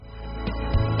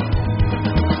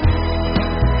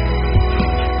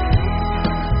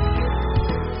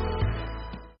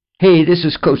Hey, this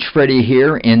is Coach Freddie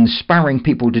here, inspiring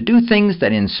people to do things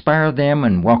that inspire them,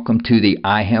 and welcome to the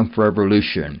iHemp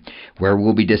Revolution, where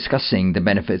we'll be discussing the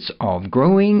benefits of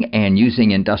growing and using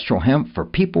industrial hemp for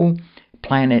people,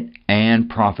 planet, and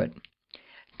profit.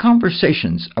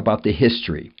 Conversations about the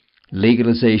history,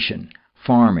 legalization,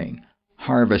 farming,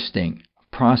 harvesting,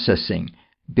 processing,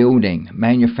 building,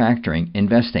 manufacturing,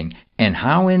 investing, and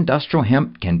how industrial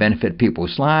hemp can benefit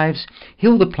people's lives,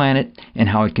 heal the planet, and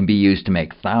how it can be used to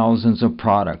make thousands of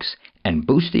products and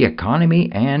boost the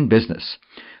economy and business.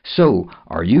 So,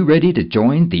 are you ready to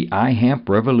join the iHemp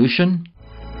revolution?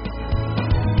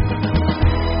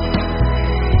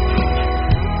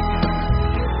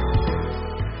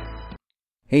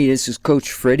 Hey, this is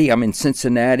Coach Freddie. I'm in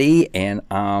Cincinnati, and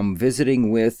I'm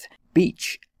visiting with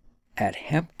Beach at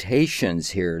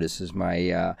Hemptations here. This is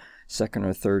my second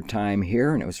or third time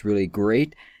here, and it was really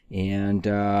great. And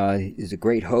he's a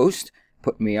great host.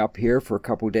 Put me up here for a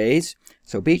couple days.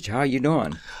 So, Beach, how you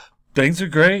doing? Things are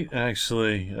great,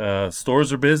 actually.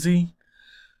 Stores are busy,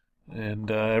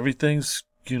 and everything's,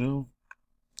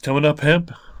 coming up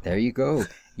hemp. There you go.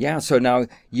 Yeah, so now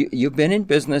you've been in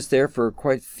business there for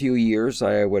quite a few years.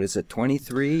 What is it,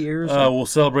 23 years? We'll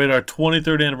celebrate our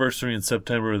 23rd anniversary in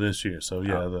September of this year. So,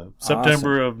 the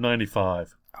September of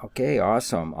 95. Okay,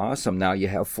 awesome. Now you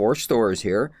have 4 stores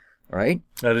here, right?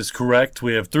 That is correct.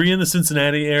 We have 3 in the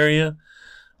Cincinnati area,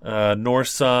 North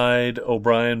Side,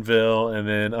 O'Brienville, and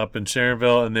then up in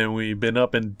Sharonville. And then we've been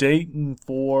up in Dayton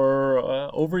for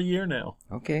over a year now.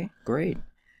 Okay, great.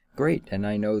 And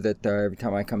I know that every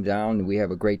time I come down, we have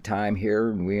a great time here,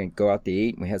 and we go out to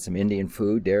eat, and we had some Indian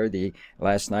food there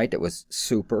last night that was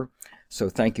super. So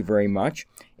thank you very much.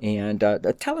 And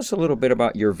tell us a little bit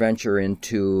about your venture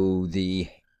into the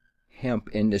hemp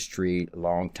industry a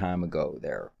long time ago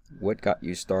there. What got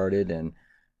you started?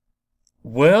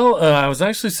 Well, I was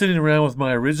actually sitting around with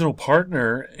my original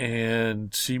partner,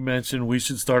 and she mentioned we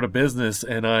should start a business,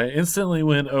 and I instantly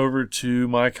went over to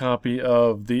my copy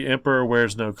of The Emperor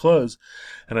Wears No Clothes,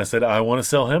 and I said, I want to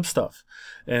sell hemp stuff.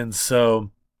 And so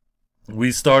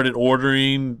we started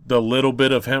ordering the little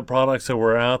bit of hemp products that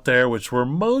were out there, which were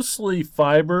mostly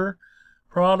fiber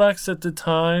products at the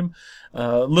time,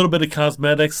 a little bit of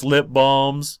cosmetics, lip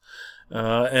balms.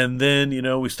 And then,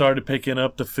 we started picking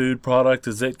up the food product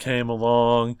as it came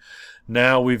along.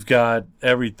 Now we've got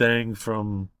everything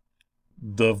from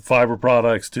the fiber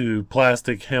products to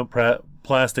plastic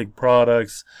plastic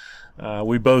products.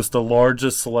 We boast the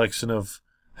largest selection of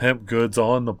hemp goods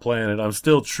on the planet. I'm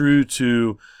still true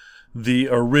to the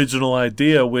original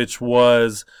idea, which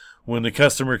was when the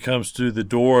customer comes through the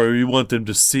door, we want them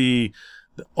to see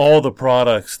all the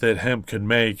products that hemp can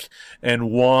make and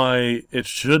why it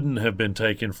shouldn't have been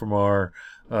taken from our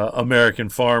American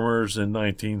farmers in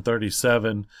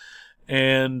 1937.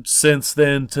 And since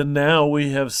then to now,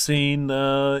 we have seen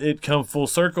it come full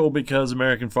circle because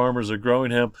American farmers are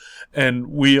growing hemp, and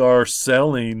we are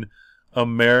selling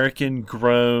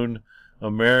American-grown,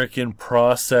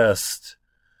 American-processed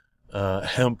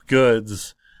hemp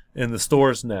goods in the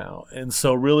stores now. And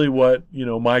so really what,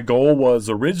 my goal was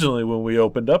originally when we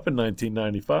opened up in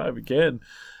 1995, again,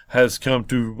 has come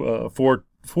to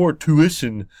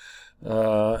fruition,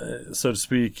 so to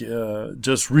speak,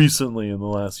 just recently in the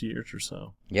last years or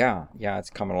so. Yeah, it's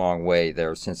come a long way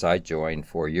there since I joined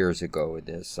 4 years ago with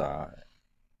this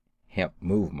hemp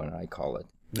movement, I call it.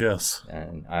 Yes.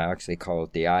 And I actually call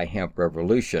it the iHemp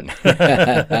revolution.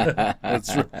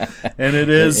 That's right. And it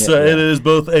is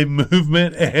both a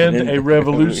movement and a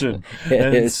revolution.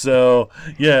 And so,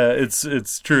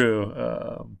 it's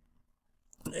true.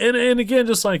 And again,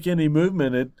 just like any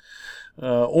movement,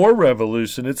 or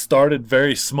revolution, it started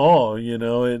very small, and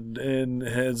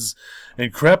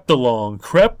crept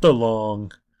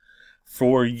along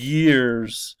for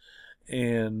years.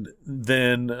 And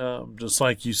then, just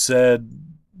like you said,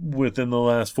 within the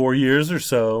last 4 years or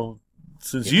so,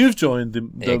 since you've joined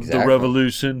the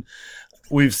revolution,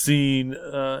 we've seen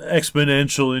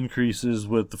exponential increases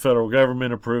with the federal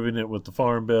government approving it with the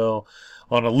Farm Bill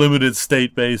on a limited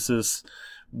state basis,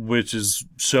 which is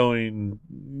showing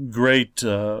great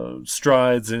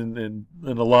strides in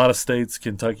a lot of states,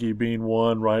 Kentucky being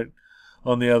one, right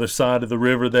on the other side of the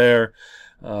river there.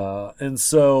 And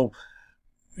so,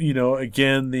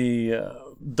 again,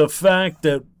 the fact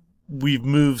that we've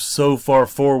moved so far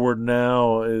forward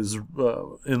now is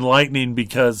enlightening,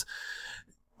 because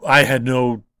I had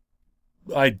no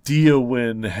idea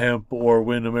when hemp or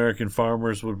when American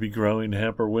farmers would be growing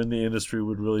hemp or when the industry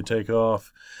would really take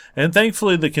off. And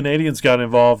thankfully the Canadians got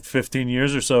involved 15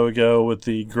 years or so ago with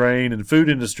the grain and food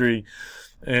industry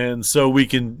And so we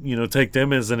can, take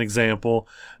them as an example.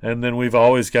 And then we've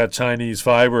always got Chinese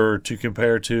fiber to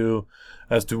compare to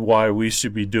as to why we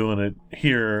should be doing it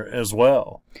here as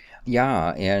well.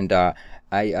 Yeah, and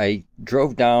I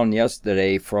drove down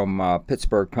yesterday from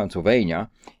Pittsburgh, Pennsylvania,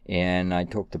 and I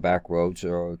took the back roads,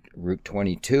 Route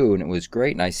 22, and it was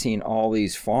great. And I seen all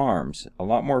these farms, a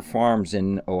lot more farms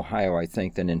in Ohio, I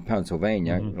think, than in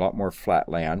Pennsylvania, a lot more flat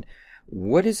land.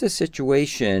 What is the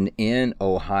situation in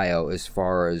Ohio as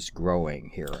far as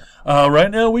growing here?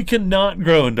 Right now, we cannot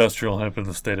grow industrial hemp in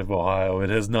the state of Ohio. It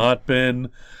has not been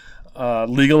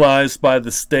legalized by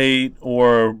the state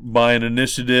or by an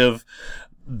initiative.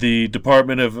 The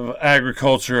Department of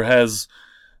Agriculture has,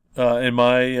 in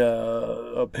my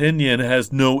opinion,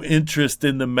 has no interest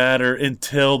in the matter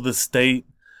until the state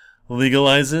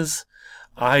legalizes.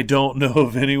 I don't know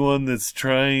of anyone that's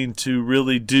trying to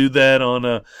really do that on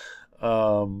a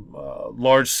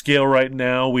large scale right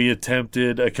now. We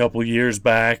attempted a couple years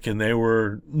back and they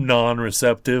were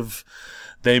non-receptive.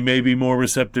 They may be more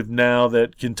receptive now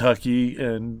that Kentucky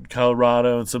and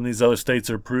Colorado and some of these other states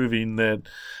are proving that,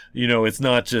 it's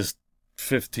not just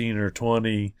 15 or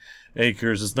 20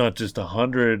 acres. It's not just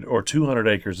 100 or 200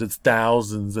 acres. It's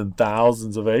thousands and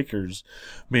thousands of acres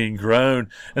being grown.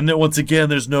 And then once again,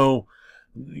 there's no,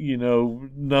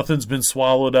 nothing's been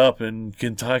swallowed up in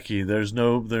Kentucky. There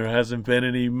hasn't been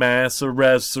any mass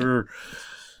arrests or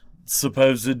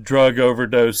supposed drug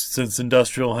overdose since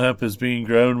industrial hemp is being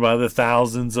grown by the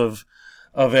thousands of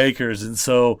acres. And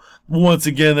so once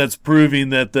again, that's proving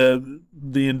that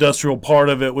the industrial part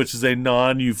of it, which is a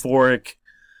non-euphoric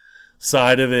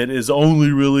side of it, is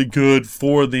only really good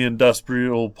for the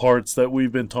industrial parts that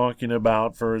we've been talking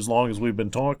about for as long as we've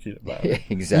been talking about it.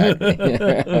 Exactly.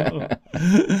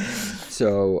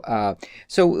 So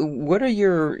what are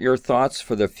your thoughts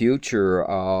for the future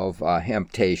of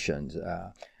Hemptations?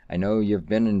 I know you've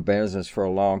been in business for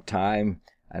a long time.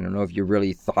 I don't know if you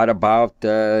really thought about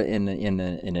in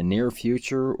the near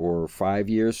future or 5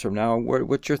 years from now.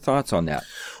 What's your thoughts on that?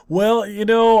 Well,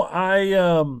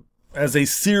 I as a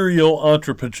serial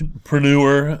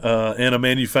entrepreneur and a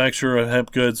manufacturer of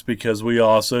hemp goods, because we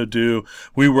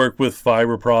work with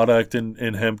fiber product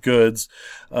and hemp goods.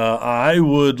 I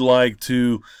would like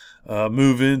to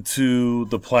move into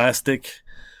the plastic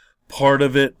part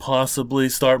of it, possibly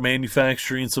start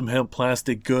manufacturing some hemp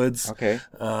plastic goods. Okay.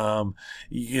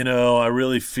 I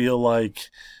really feel like,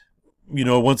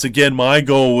 once again, my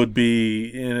goal would be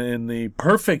in the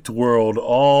perfect world,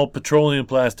 all petroleum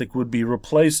plastic would be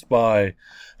replaced by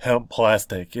hemp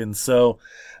plastic. And so,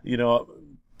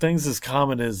 things as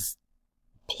common as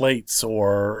plates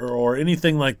or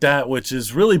anything like that, which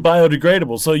is really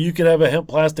biodegradable. So you could have a hemp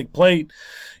plastic plate,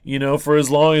 for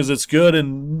as long as it's good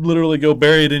and literally go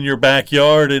bury it in your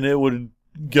backyard and it would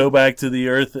go back to the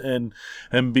earth and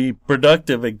be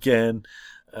productive again.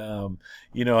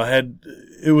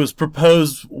 It was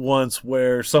proposed once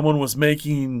where someone was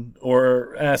making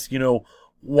or asked,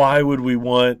 why would we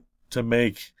want to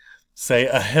make, say,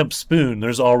 a hemp spoon?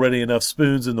 There's already enough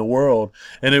spoons in the world.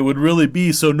 And it would really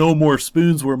be so no more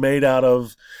spoons were made out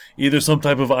of either some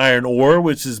type of iron ore,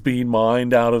 which is being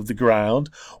mined out of the ground,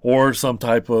 or some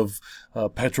type of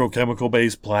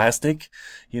petrochemical-based plastic.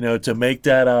 To make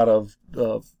that out of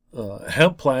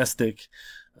hemp plastic,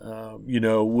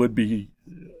 would be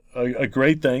a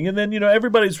great thing. And then,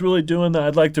 everybody's really doing that.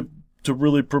 I'd like to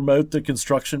really promote the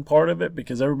construction part of it,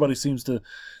 because everybody seems to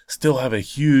still have a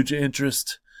huge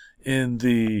interest in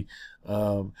the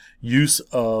use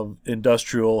of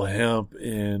industrial hemp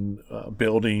in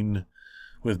building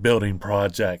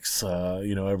projects.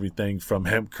 Everything from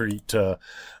hempcrete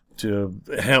to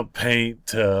hemp paint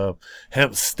to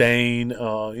hemp stain.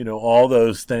 All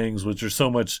those things, which are so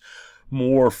much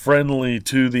more friendly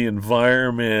to the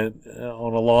environment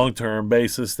on a long-term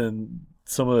basis than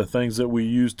some of the things that we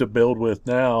use to build with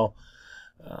now.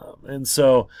 And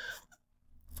so,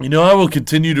 I will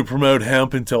continue to promote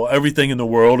hemp until everything in the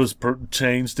world is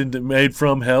changed into made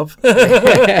from hemp. So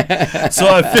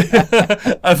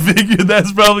I figured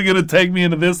that's probably going to take me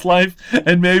into this life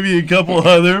and maybe a couple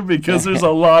other, because there's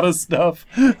a lot of stuff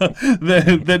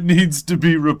that needs to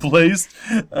be replaced.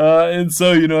 And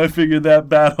so, I figured that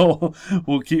battle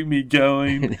will keep me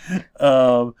going.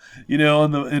 On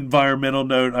the environmental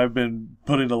note, I've been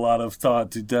putting a lot of thought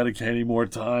to dedicating more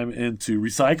time into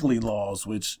recycling laws,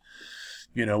 which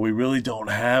we really don't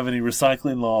have any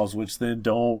recycling laws, which then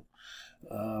don't,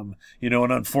 and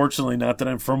unfortunately, not that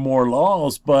I'm for more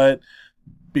laws, but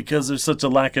because there's such a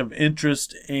lack of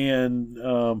interest and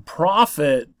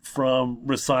profit from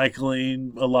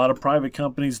recycling, a lot of private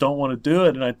companies don't want to do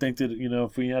it. And I think that,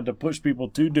 if we had to push people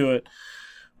to do it,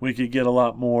 we could get a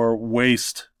lot more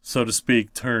waste, so to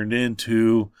speak, turned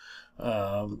into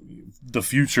the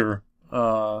future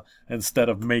instead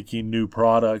of making new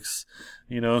products.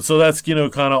 So that's kind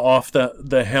of off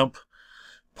the hemp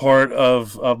part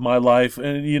of my life.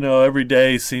 And every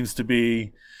day seems to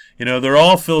be, they're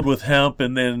all filled with hemp,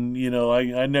 and then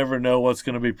I never know what's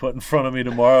going to be put in front of me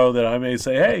tomorrow that I may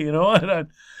say, hey, you know what,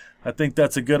 I think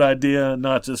that's a good idea,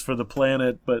 not just for the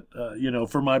planet, but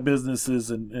for my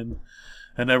businesses and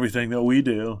everything that we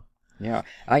do. Yeah,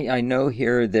 I know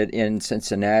here that in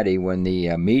Cincinnati, when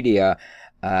the media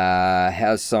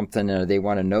has something or they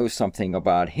want to know something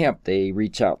about hemp, they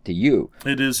reach out to you.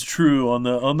 It is true on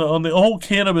the whole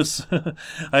cannabis.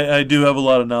 I do have a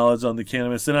lot of knowledge on the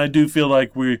cannabis, and I do feel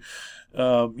like we,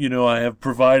 I have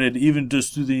provided even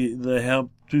just to the hemp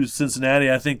to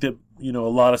Cincinnati. I think that a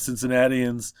lot of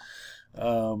Cincinnatians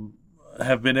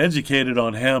have been educated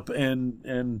on hemp,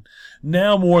 and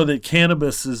now more that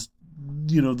cannabis is,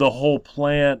 the whole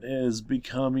plant is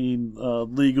becoming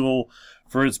legal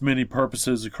for its many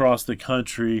purposes across the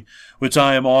country, which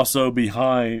I am also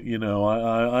behind.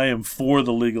 I am for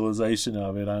the legalization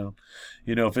of it. I don't,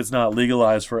 if it's not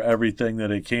legalized for everything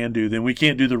that it can do, then we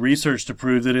can't do the research to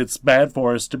prove that it's bad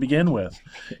for us to begin with,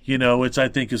 which I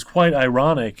think is quite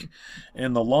ironic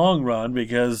in the long run,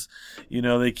 because,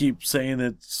 they keep saying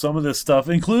that some of this stuff,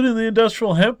 including the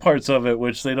industrial hemp parts of it,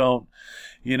 which they don't,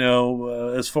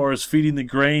 as far as feeding the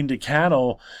grain to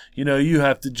cattle, you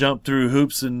have to jump through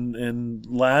hoops and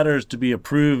ladders to be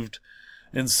approved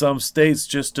in some states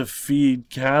just to feed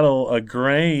cattle a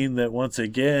grain that, once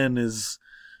again, is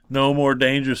no more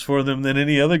dangerous for them than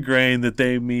any other grain that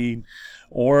they mean,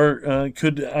 or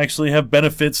could actually have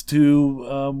benefits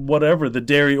to whatever, the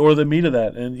dairy or the meat of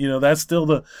that. And, that's still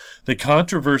the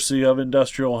controversy of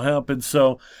industrial hemp. And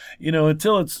so,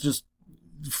 until it's just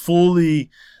fully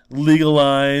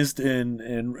legalized and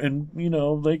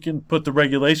they can put the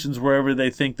regulations wherever they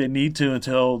think they need to,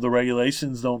 until the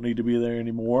regulations don't need to be there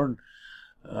anymore.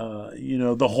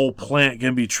 The whole plant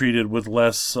can be treated with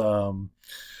less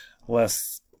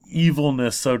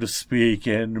evilness, so to speak,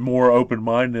 and more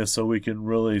open-mindedness, so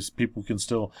people can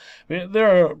still,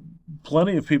 there are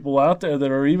plenty of people out there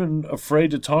that are even afraid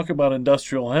to talk about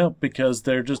industrial hemp because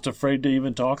they're just afraid to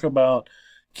even talk about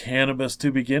cannabis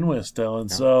to begin with still. And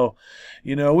so,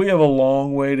 we have a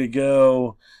long way to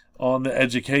go on the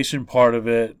education part of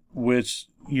it, which,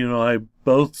 I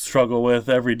both struggle with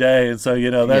every day. And so,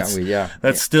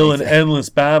 that's still an endless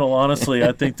battle. Honestly,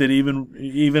 I think that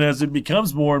even as it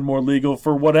becomes more and more legal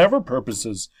for whatever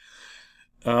purposes,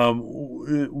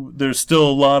 there's still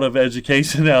a lot of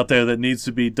education out there that needs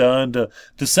to be done to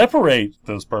separate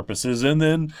those purposes, and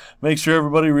then make sure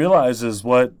everybody realizes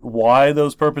why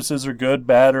those purposes are good,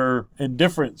 bad, or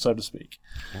indifferent, so to speak.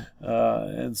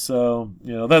 And so,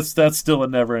 that's still a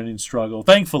never-ending struggle,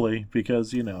 thankfully,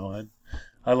 because,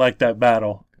 I like that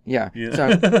battle. Yeah.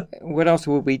 So what else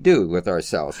would we do with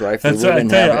ourselves, right? If That's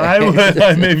right.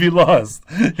 I may be lost.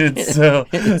 So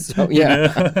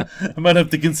yeah. I might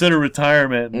have to consider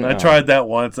retirement. And I tried that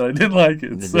once, and I didn't like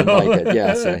it. Didn't like it.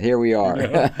 Yeah. So here we are.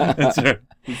 That's right.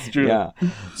 It's true. Yeah.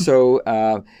 So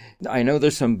I know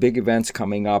there's some big events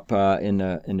coming up in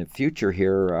the future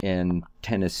here in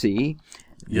Tennessee.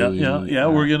 Yeah. We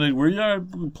are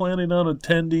planning on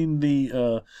attending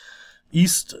the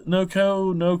East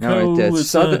NOCO.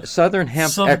 It's Southern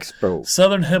Hemp Expo.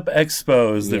 Southern Hemp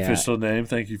Expo is the official name.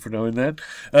 Thank you for knowing that.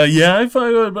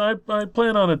 I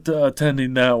plan on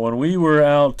attending that one. We were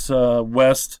out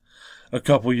west a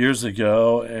couple years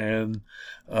ago, and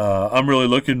I'm really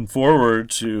looking forward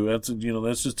to that's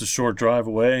just a short drive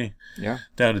away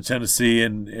down to Tennessee,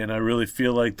 and I really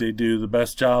feel like they do the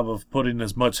best job of putting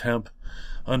as much hemp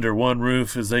under one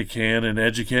roof as they can, and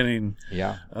educating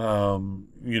the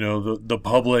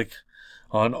public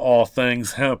on all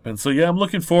things hemp. And so I'm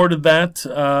looking forward to that.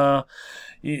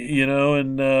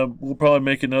 And we'll probably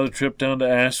make another trip down to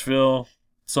Asheville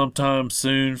sometime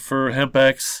soon for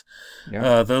HempX.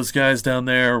 Those guys down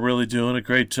there are really doing a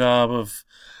great job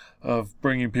of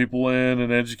bringing people in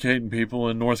and educating people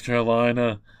in North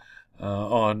Carolina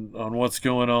on what's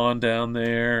going on down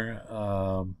there.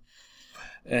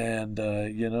 And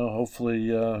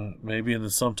hopefully, maybe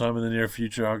sometime in the near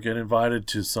future, I'll get invited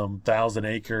to some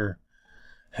 1,000-acre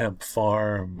hemp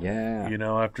farm. Yeah.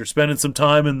 After spending some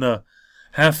time in the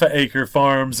half-acre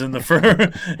farms in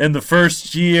the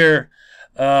first year,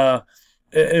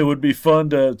 it would be fun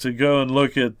to go and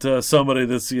look at somebody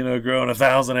that's growing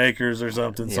 1,000 acres or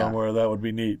something somewhere. That would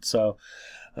be neat. So,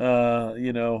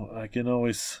 I can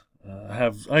always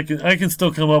I can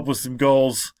still come up with some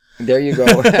goals There you go.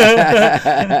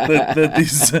 that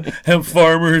these hemp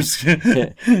farmers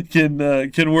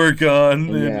can work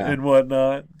on and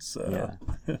whatnot. So.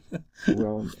 Yeah.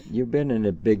 Well, you've been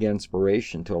a big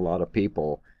inspiration to a lot of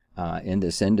people in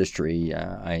this industry.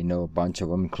 I know a bunch of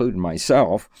them, including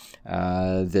myself,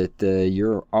 that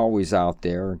you're always out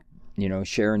there,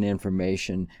 sharing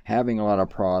information, having a lot of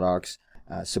products,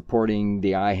 supporting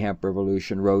the iHemp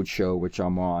Revolution Roadshow, which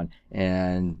I'm on,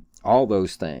 and all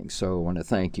those things. So I want to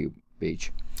thank you,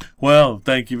 Beach. Well,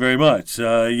 thank you very much.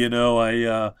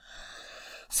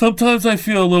 Sometimes I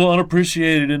feel a little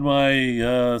unappreciated in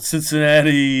my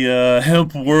Cincinnati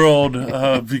hemp world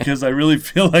because I really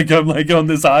feel like I'm like on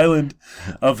this island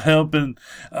of hemp, and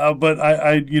but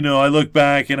I look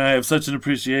back and I have such an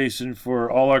appreciation for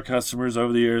all our customers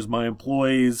over the years, my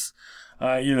employees.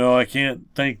 I can't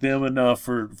thank them enough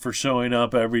for showing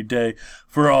up every day,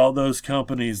 for all those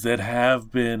companies that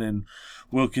have been and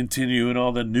will continue, and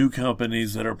all the new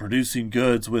companies that are producing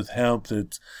goods with hemp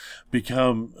that's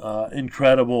become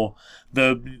incredible.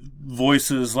 The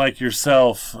voices like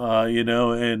yourself,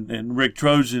 and Rick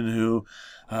Trojan, who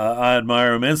I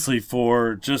admire immensely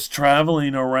for just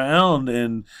traveling around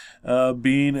and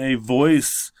being a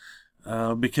voice.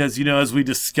 Because, as we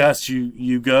discussed,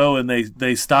 you go and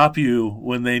they stop you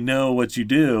when they know what you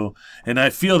do. And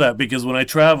I feel that because when I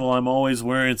travel, I'm always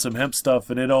wearing some hemp stuff,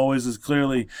 and it always is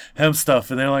clearly hemp stuff.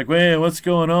 And they're like, "Wait, what's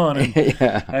going on?" And,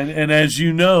 Yeah. and as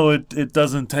you know, it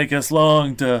doesn't take us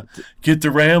long to get to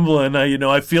rambling.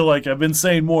 I feel like I've been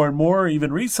saying more and more,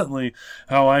 even recently,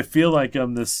 how I feel like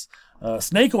I'm this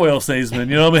snake oil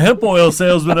salesman. I'm a hemp oil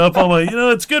salesman up on my,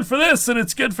 it's good for this and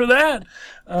it's good for that.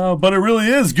 But it really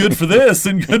is good for this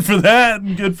and good for that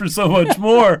and good for so much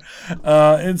more.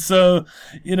 And so,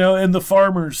 and the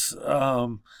farmers,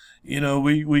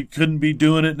 we couldn't be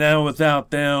doing it now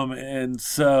without them. And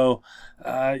so,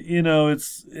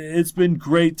 it's been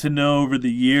great to know over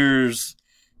the years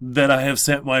that I have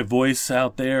sent my voice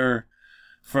out there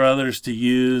for others to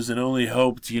use, and only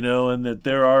hoped, and that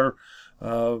there are,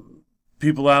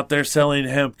 people out there selling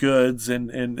hemp goods, and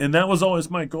that was always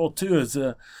my goal too. Is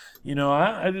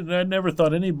I never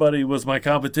thought anybody was my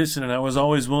competition, and I was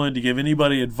always willing to give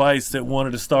anybody advice that wanted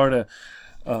to start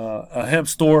a hemp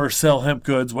store or sell hemp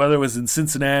goods, whether it was in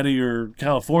Cincinnati or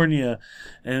California,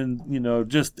 and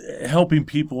just helping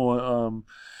people.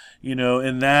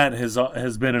 And that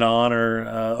has been an honor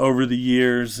over the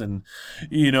years, and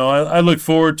I look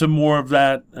forward to more of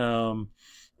that.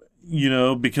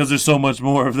 Because there's so much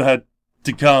more of that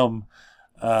to come,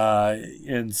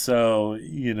 and so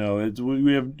we're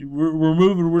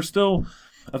moving. We're still,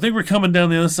 I think we're coming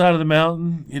down the other side of the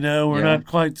mountain. We're not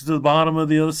quite to the bottom of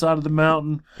the other side of the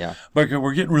mountain. Yeah, but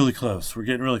we're getting really close. We're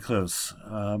getting really close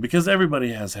because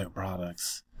everybody has hemp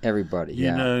products. Everybody,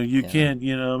 you can't.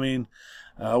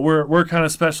 We're kind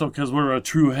of special because we're a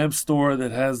true hemp store that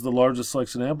has the largest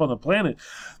selection of hemp on the planet.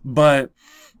 But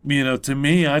to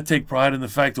me, I take pride in the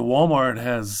fact that Walmart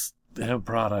has hemp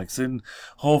products, and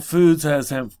Whole Foods has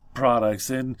hemp products,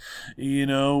 and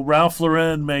Ralph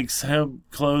Lauren makes hemp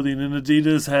clothing, and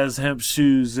Adidas has hemp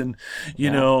shoes, and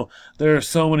there are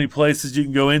so many places you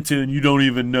can go into and you don't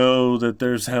even know that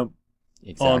there's hemp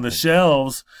on the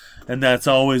shelves. And that's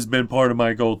always been part of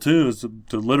my goal too, is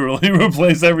to literally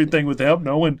replace everything with hemp.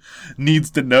 No one needs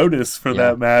to notice, for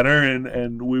that matter,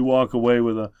 and we walk away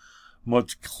with a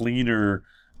much cleaner,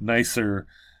 nicer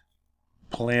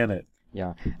planet.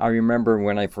 Yeah, I remember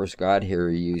when I first got here,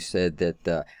 you said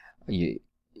that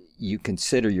you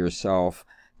consider yourself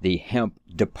the hemp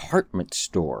department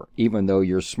store, even though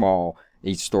you're small.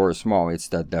 Each store is small. It's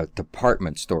the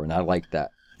department store, and I like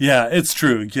that. Yeah, it's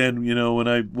true. Again, when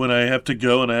I have to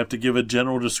go and I have to give a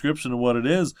general description of what it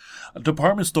is, a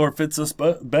department store fits us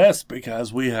best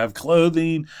because we have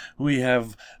clothing, we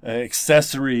have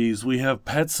accessories, we have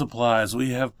pet supplies,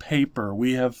 we have paper,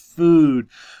 we have food,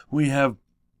 we have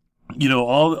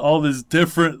all these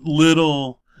different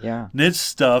little niche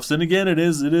stuffs. And again, it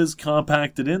is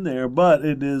compacted in there, but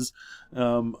it is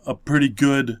a pretty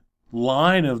good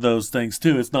line of those things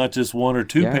too. It's not just one or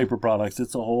two paper products.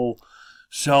 It's a whole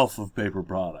shelf of paper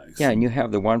products. Yeah, and you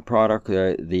have the one product,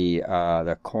 the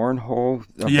cornhole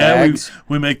bags.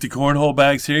 we make the cornhole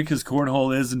bags here because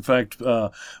cornhole is in fact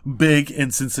big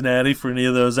in Cincinnati. For any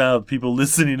of those people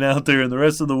listening out there in the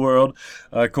rest of the world,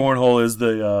 cornhole is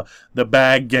the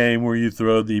bag game where you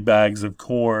throw the bags of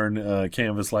corn,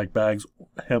 canvas-like bags,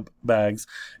 hemp bags,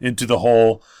 into the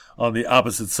hole on the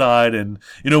opposite side. And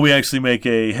we actually make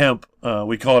a hemp,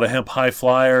 we call it a hemp high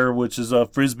flyer, which is a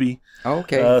frisbee.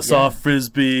 Soft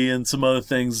frisbee, and some other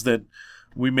things that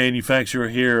we manufacture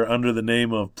here under the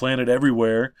name of Planet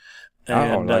Everywhere,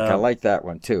 And I like that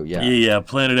one too. Yeah. yeah,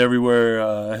 Planet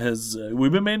Everywhere has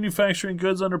we've been manufacturing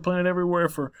goods under Planet Everywhere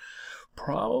for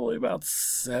probably about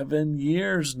 7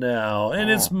 years now,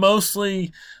 and it's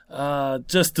mostly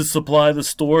just to supply the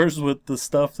stores with the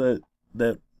stuff that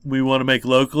we want to make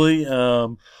locally.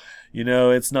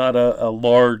 It's not a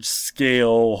large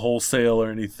scale wholesale or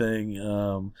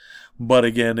anything, but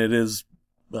again, it is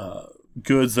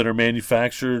goods that are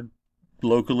manufactured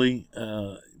locally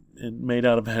and made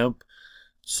out of hemp,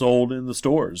 sold in the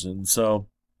stores. And so,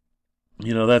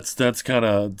 that's kind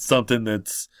of something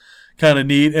that's kind of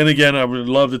neat. And again, I would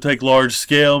love to take large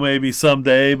scale maybe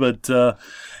someday, but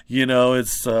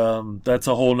it's that's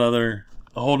a whole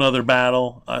nother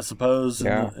battle, I suppose,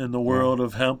 in the world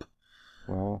of hemp.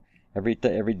 Well, every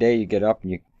day you get up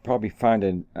and you probably find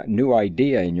a new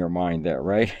idea in your mind there,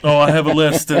 right? Oh, I have a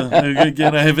list.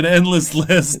 Again, I have an endless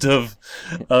list of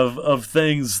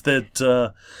things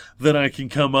that I can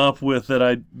come up with that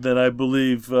I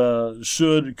believe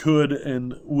should, could,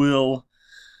 and will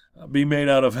be made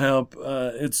out of hemp.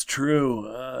 It's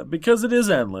true because it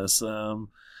is endless.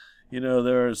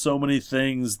 There are so many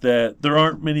things there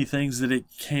aren't many things that it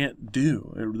can't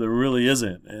do. There really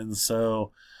isn't, and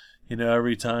so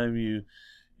every time you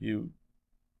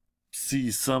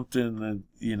see something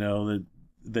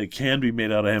that can be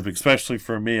made out of hemp, especially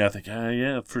for me, I think,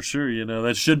 yeah, for sure,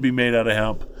 that should be made out of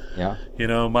hemp. Yeah.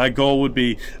 My goal would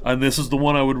be, and this is the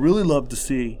one I would really love to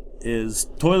see, is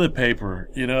toilet paper.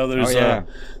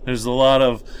 There's a lot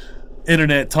of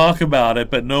internet talk about it,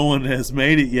 but no one has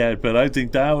made it yet. But I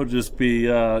think that would just be,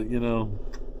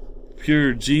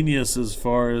 pure genius as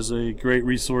far as a great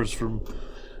resource from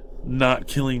not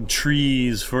killing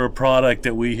trees for a product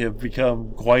that we have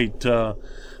become quite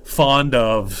fond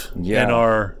of in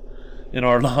our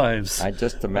lives. I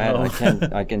just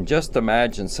imagine I can just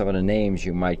imagine some of the names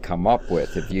you might come up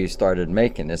with if you started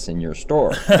making this in your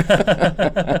store.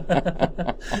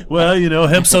 Well,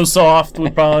 Hemp So Soft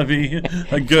would probably be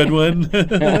a good one.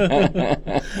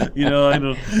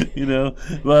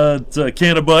 But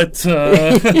can of butt.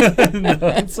 And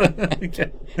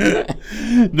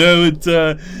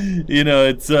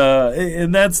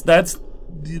that's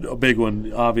a big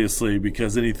one, obviously,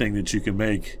 because anything that you can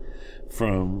make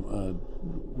from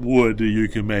wood, you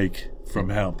can make from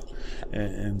hemp,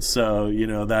 and so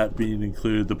that being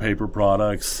included, the paper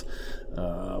products,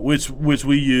 which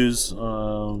we use,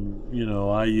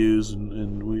 I use,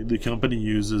 and the company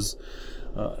uses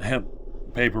hemp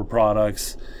paper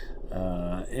products,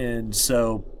 and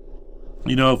so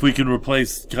if we can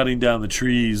replace cutting down the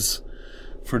trees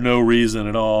for no reason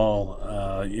at all,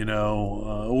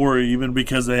 or even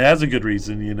because it has a good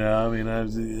reason,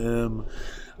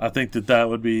 I think that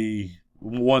would be,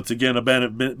 once again, a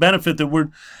benefit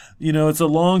that it's a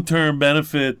long-term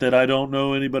benefit that I don't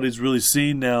know anybody's really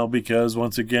seen now, because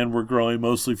once again, we're growing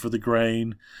mostly for the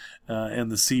grain and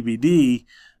the CBD,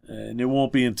 and it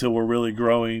won't be until we're really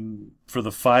growing for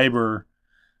the fiber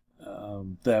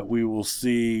that we will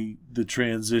see the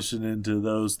transition into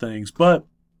those things. But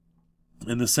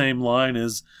in the same line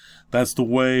is, that's the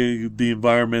way the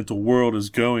environmental world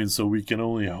is going, so we can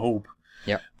only hope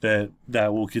that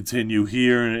will continue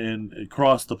here and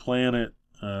across the planet,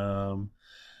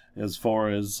 as far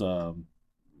as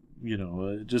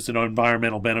just an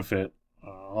environmental benefit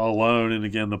alone. And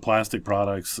again, the plastic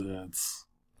products, it's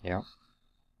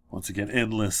once again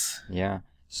endless. Yeah.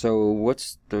 So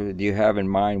do you have in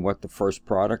mind what the first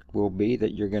product will be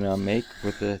that you're going to make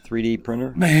with the 3D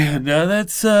printer? Man,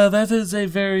 that is a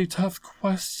very tough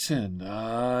question.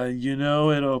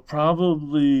 It'll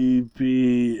probably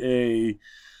be a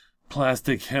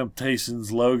plastic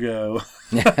Hemptations logo.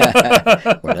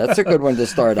 Well, that's a good one to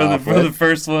start off with. For the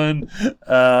first one,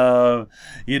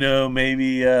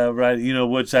 maybe, right,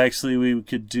 which actually we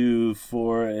could do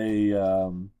for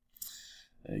a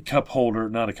cup holder,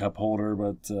 not a cup holder,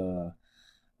 but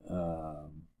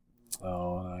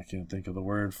I can't think of the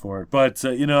word for it. But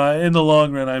in the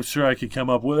long run, I'm sure I could come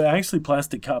up with actually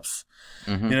plastic cups.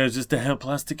 Mm-hmm. Just a hemp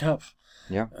plastic cup.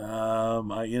 Yeah. I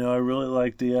really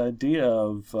like the idea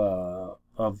of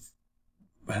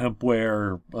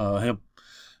hempware, hemp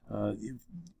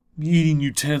eating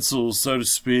utensils, so to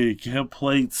speak, hemp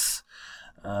plates.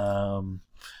 I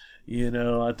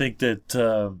think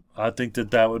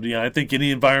that would be. I think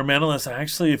any environmentalist,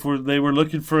 actually, if they were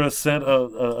looking for a set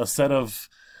of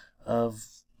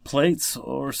plates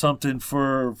or something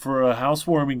for a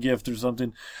housewarming gift or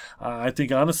something, I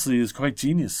think honestly is quite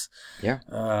genius. Yeah.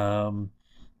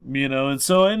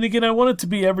 And again, I want it to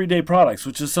be everyday products,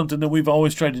 which is something that we've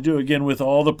always tried to do. Again, with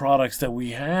all the products that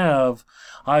we have,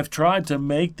 I've tried to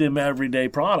make them everyday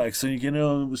products.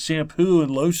 And, shampoo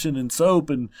and lotion and soap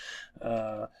and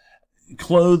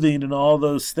clothing and all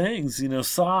those things,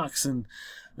 socks and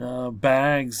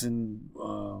bags and,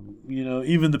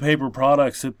 even the paper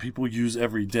products that people use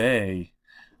every day,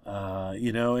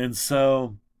 and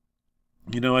so,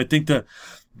 I think that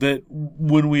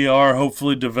when we are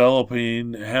hopefully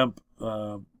developing hemp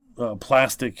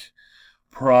plastic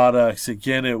products,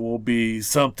 again, it will be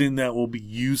something that will be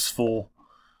useful,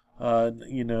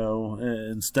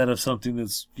 instead of something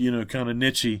that's, kind of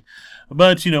nichey.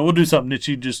 But, we'll do something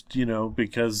nichey just,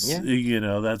 because,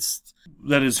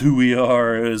 that is who we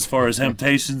are as far as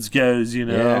Hemptations goes,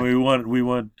 Yeah. we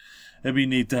want, it'd be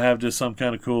neat to have just some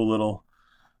kind of cool little,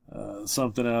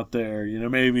 something out there,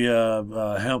 maybe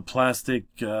a hemp plastic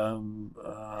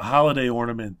holiday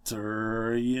ornament,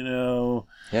 or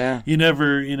Yeah. you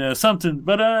never something.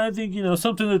 But I think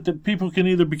something that people can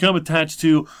either become attached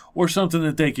to, or something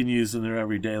that they can use in their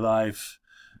everyday life.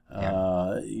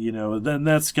 Yeah. Then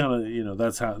that's kind of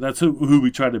that's who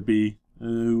we try to be,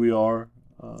 who we are.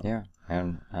 Yeah.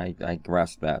 And I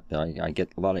grasp that. I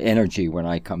get a lot of energy when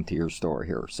I come to your store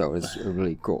here, so it's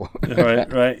really cool.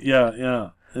 Right. Yeah.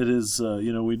 It is,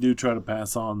 we do try to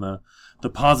pass on the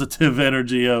positive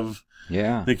energy of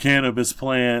the cannabis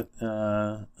plant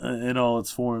in all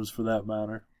its forms, for that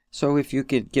matter. So if you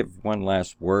could give one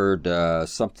last word,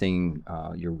 something,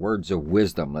 your words of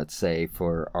wisdom, let's say,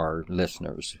 for our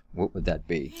listeners, what would that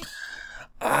be?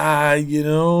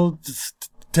 Just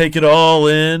take it all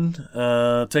in.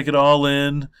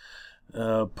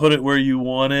 Put it where you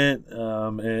want it,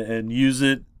 and use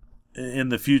it in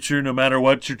the future, no matter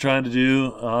what you're trying to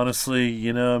do. Honestly,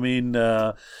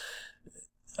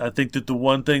 I think that the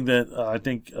one thing that I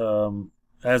think,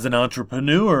 as an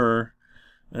entrepreneur,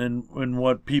 and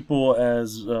what people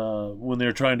as when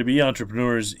they're trying to be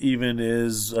entrepreneurs, even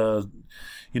is,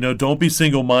 don't be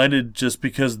single-minded just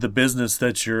because of the business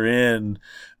that you're in.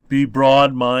 Be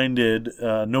broad-minded,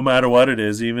 no matter what it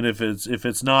is, even if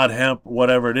it's not hemp,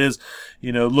 whatever it is.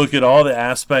 Look at all the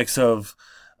aspects of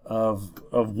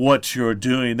what you're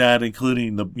doing, that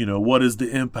including what is the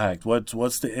impact,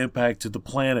 what's the impact to the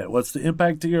planet, what's the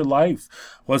impact to your life,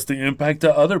 what's the impact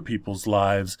to other people's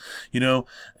lives,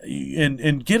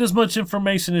 and get as much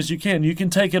information as you can. You can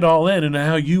take it all in, and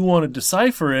how you want to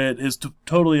decipher it is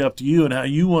totally up to you, and how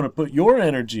you want to put your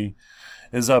energy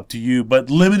is up to you. But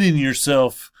limiting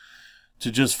yourself to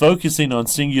just focusing on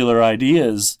singular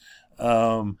ideas,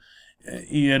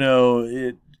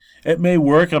 it may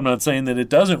work. I'm not saying that it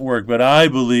doesn't work, but I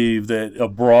believe that a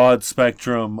broad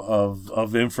spectrum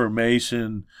of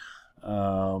information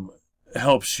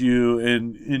helps you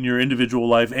in your individual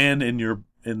life and in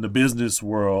the business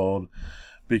world.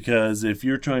 Because if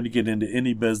you're trying to get into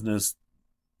any business,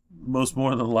 most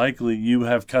more than likely you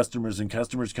have customers, and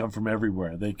customers come from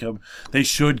everywhere. They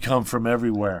should come from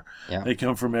everywhere. Yeah. They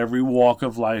come from every walk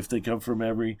of life. They come from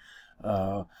every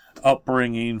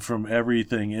upbringing, from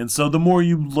everything. And so the more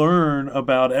you learn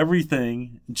about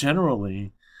everything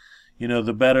generally,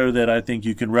 the better that I think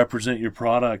you can represent your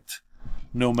product,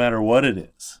 no matter what it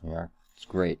is. Yeah, it's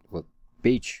great. Well,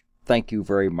 Beach, thank you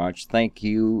very much. Thank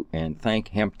you, and thank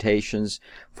Hemptations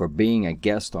for being a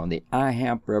guest on the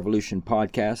iHemp Revolution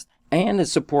podcast and a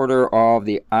supporter of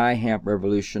the iHemp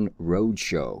Revolution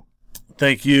Roadshow.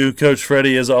 Thank you, Coach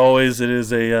Freddie. As always,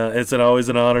 it's always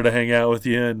an honor to hang out with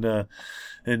you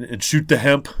and shoot the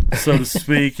hemp, so to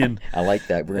speak. And I like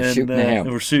that. We're shooting the hemp.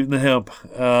 We're shooting the hemp.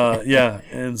 Yeah.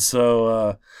 And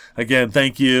so, again,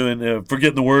 thank you, and for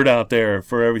getting the word out there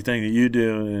for everything that you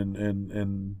do,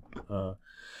 and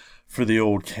for the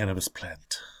old cannabis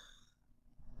plant.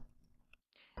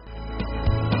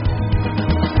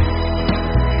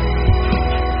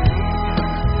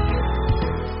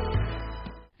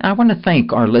 I want to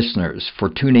thank our listeners for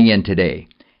tuning in today,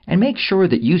 and make sure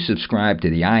that you subscribe to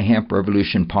the iHemp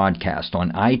Revolution podcast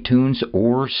on iTunes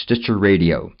or Stitcher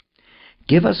Radio.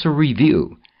 Give us a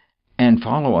review and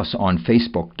follow us on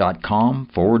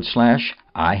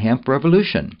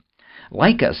Facebook.com/iHempRevolution.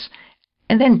 Like us,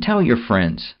 and then tell your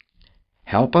friends.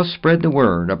 Help us spread the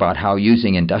word about how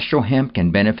using industrial hemp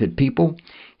can benefit people,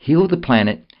 heal the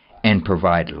planet, and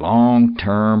provide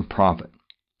long-term profit.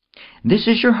 This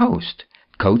is your host,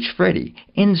 Coach Freddie,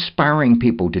 inspiring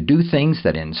people to do things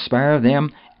that inspire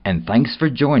them, and thanks for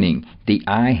joining the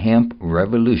iHemp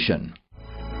Revolution.